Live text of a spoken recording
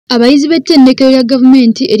Abayizi b'ettendekero lya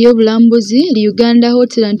gavumenti ery'obulambuzi li Uganda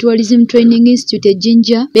Hotel and Tourism Training Institute e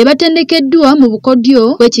Jinja be batendekeddwa mu bukodyo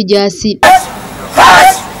bw'ekijaasi.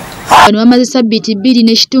 Bano bamaze ssabbiiti 2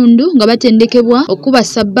 n'ekitundu nga batendekebwa okuba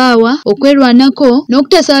ssabbaawa, okwerwanako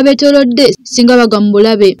n'okutaasa abeetoolodde singa bagwa mu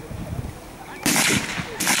bulabe.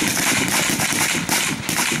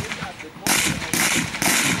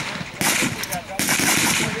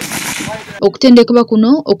 Okutendekebwa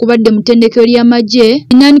kuno okubadde mu ttendekero ly'amagye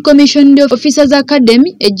Non-Commissioned Officers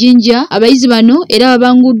Academy e Jinja, abayizi bano era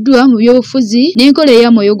babanguddwa mu by'obufuzi n'enkola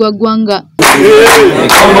eya mwoyo gwa ggwanga.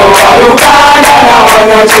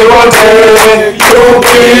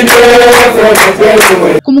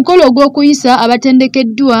 Ku mukolo ogw'okuyisa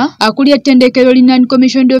abatendekeddwa, akulira ettendekero li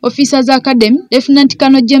Non-Commissioned Officers Academy, Lieutenant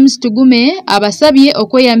Colonel James Tugume abasabye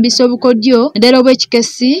okweyambisa obukodyo naddala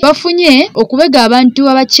obw'ekikessi bafunye okubega abantu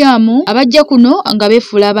abakyamu abajja kuno nga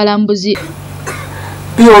beefuula abalambuzi.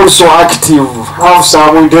 Be also active, have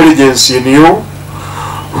some intelligence in you.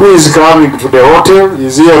 Who is coming to the hotel?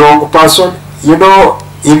 Is he a wrong person? You know,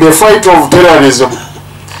 in the fight of terrorism,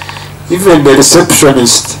 even the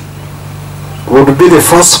receptionist would be the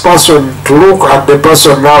first person to look at the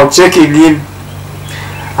person now checking in.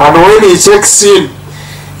 And when he checks in,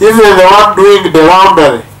 even the one doing the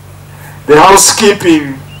laundry, the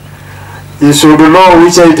housekeeping, he should know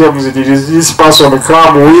which items did this person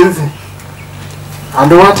come with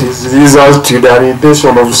and what is his attitude and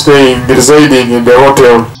intention of residing in the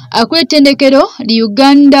hotel. Akwetendekero li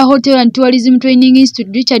Uganda Hotel and Tourism Training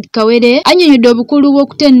Institute Richard Kawere annyonnyodde obukulu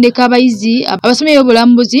bw'okutendeka abayizi abasomye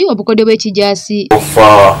obulambuzi obukodyo bw'ekijaasi.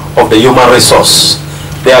 Of the human resource.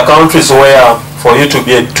 There are countries where for you to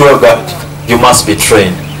be a tour guide you must be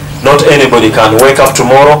trained. Not anybody can wake up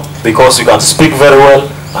tomorrow because you can speak very well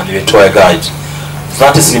and you're a tour guide.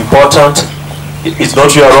 That is important. It's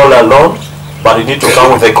not your role alone, but you need to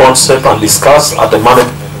come with a concept and discuss at the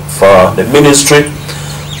management for the ministry,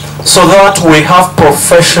 so that we have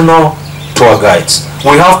professional tour guides.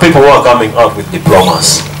 We have people who are coming out with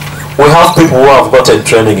diplomas. We have people who have gotten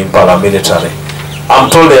training in paramilitary. I'm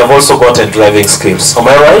told they have also gotten driving skills. Am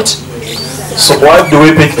I right? So why do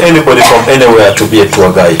we pick anybody from anywhere to be a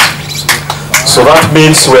tour guide? So that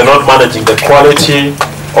means we're not managing the quality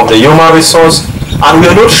of the human resource, and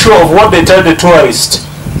we're not sure of what they tell the tourist.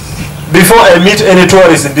 Before I meet any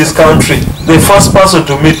tourist in this country, the first person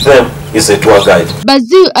to meet them is a tour guide.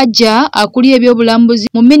 Baziu Aja akulira ebyobulambuzi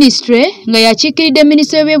mu ministry nga yakiikiridde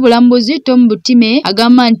minisitule y'ebyobulambuzi Tom Butime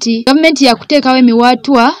agamba nti gavumenti yakuteekawo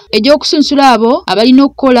emiwaatwa egy'okusunsula abo abalina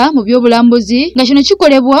okukola mu byobulambuzi nga kino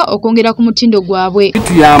kikolebwa okwongera ku mutindo gwabwe.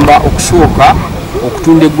 Tuyamba okusooka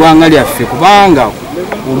okutunda eggwanga lyaffe kubanga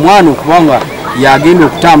omwana okubanga yagenda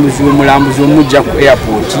okutambuza omulambuzi omujja ku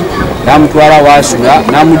airport n'amutwala waasula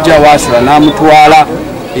n'amujja waasula n'amutwala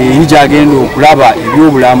eri gy'agenda okulaba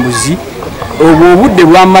ebyobulambuzi. Obwo obudde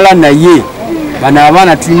bwamala naye bano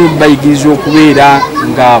abaana tulina okubayigiriza okubeera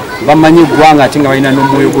nga bamanyi eggwanga ate nga balina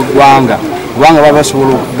n'omwoyo gw'eggwanga kubanga baba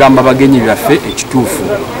basobola okugamba bagenyi byaffe ekituufu.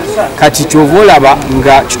 Kati kyova olaba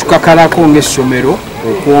nga kitukakalako ng'essomero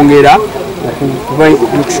okwongera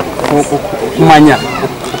okumanya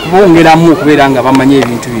okubongeramu okubeera nga bamanye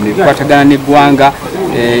ebintu bino ebikwatagana n'eggwanga,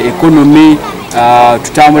 ekonomi,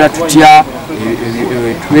 tutambula tutya,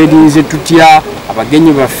 twelinze tutya,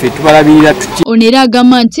 abagenyi baffe tubalabirira tutya. Ono era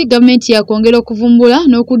agamba nti gavumenti yakwongera okuvumbula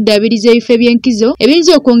n'okuddaabiriza ebifo eby'enkizo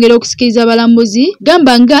ebiyinza okwongera okusikiriza abalambuzi,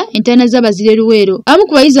 gamba nga entaana z'abazire Luweero. Abamu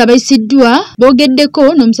ku bayizi abayisiddwa boogeddeko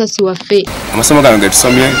n'omusasi waffe. Amasomo gano ge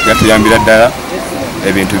tusomye gatuyambira ddala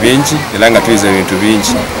ebintu bingi era nga tuyize ebintu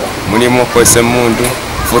bingi. Mulimu okukozesa emmundu,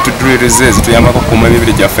 photo drills zituyambako okukuuma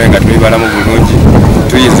emibiri gyaffe nga tubibalamu bulungi.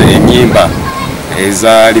 Tuyize ennyimba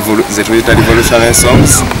ze tuyita revolutionary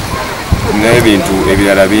songs n'ebintu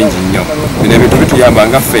ebirala bingi nnyo. Bino ebintu bituyamba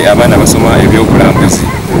nga ffe abaana basoma ebyobulambuzi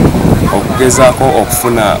okugezaako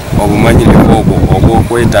okufuna obumanyirivu obwo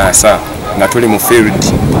obw'okwetaasa nga tuli mu field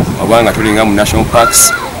oba nga tuli nga mu national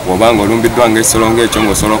parks oba nga olumbiddwa ng'ekisolo ng'ekyo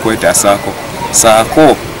ng'osobola okwetaasaako,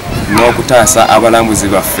 saako n'okutaasa abalambuzi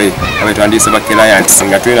baffe abetwandiise ba clients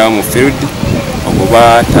nga tuli nabo mu field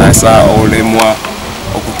okubataasa olemwa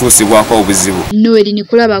okutuusibwako obuzibu. Noel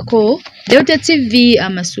Nikulabako, Delta TV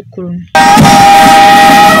Amasukulu.